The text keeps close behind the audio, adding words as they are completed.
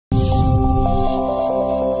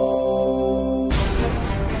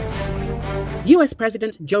US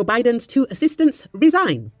President Joe Biden's two assistants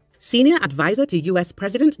resign. Senior advisor to US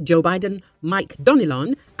President Joe Biden, Mike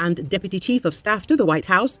Donilon, and Deputy Chief of Staff to the White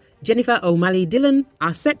House, Jennifer O'Malley Dillon,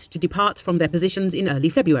 are set to depart from their positions in early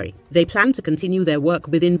February. They plan to continue their work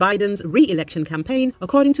within Biden's re-election campaign,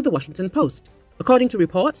 according to the Washington Post. According to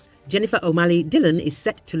reports, Jennifer O'Malley Dillon is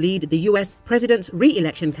set to lead the US president's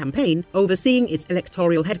re-election campaign, overseeing its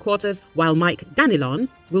electoral headquarters, while Mike Donilon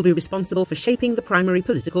will be responsible for shaping the primary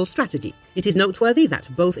political strategy. It is noteworthy that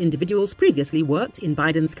both individuals previously worked in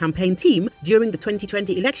Biden's campaign team during the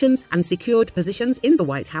 2020 elections and secured positions in the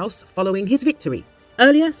White House following his victory.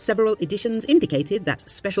 Earlier, several editions indicated that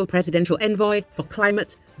Special Presidential Envoy for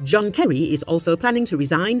Climate John Kerry is also planning to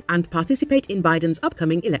resign and participate in Biden's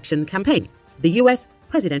upcoming election campaign. The US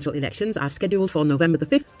presidential elections are scheduled for November 5,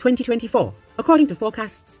 2024. According to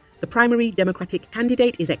forecasts, the primary Democratic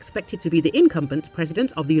candidate is expected to be the incumbent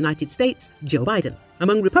President of the United States, Joe Biden.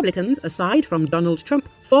 Among Republicans, aside from Donald Trump,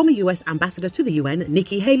 former US Ambassador to the UN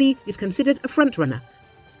Nikki Haley is considered a frontrunner,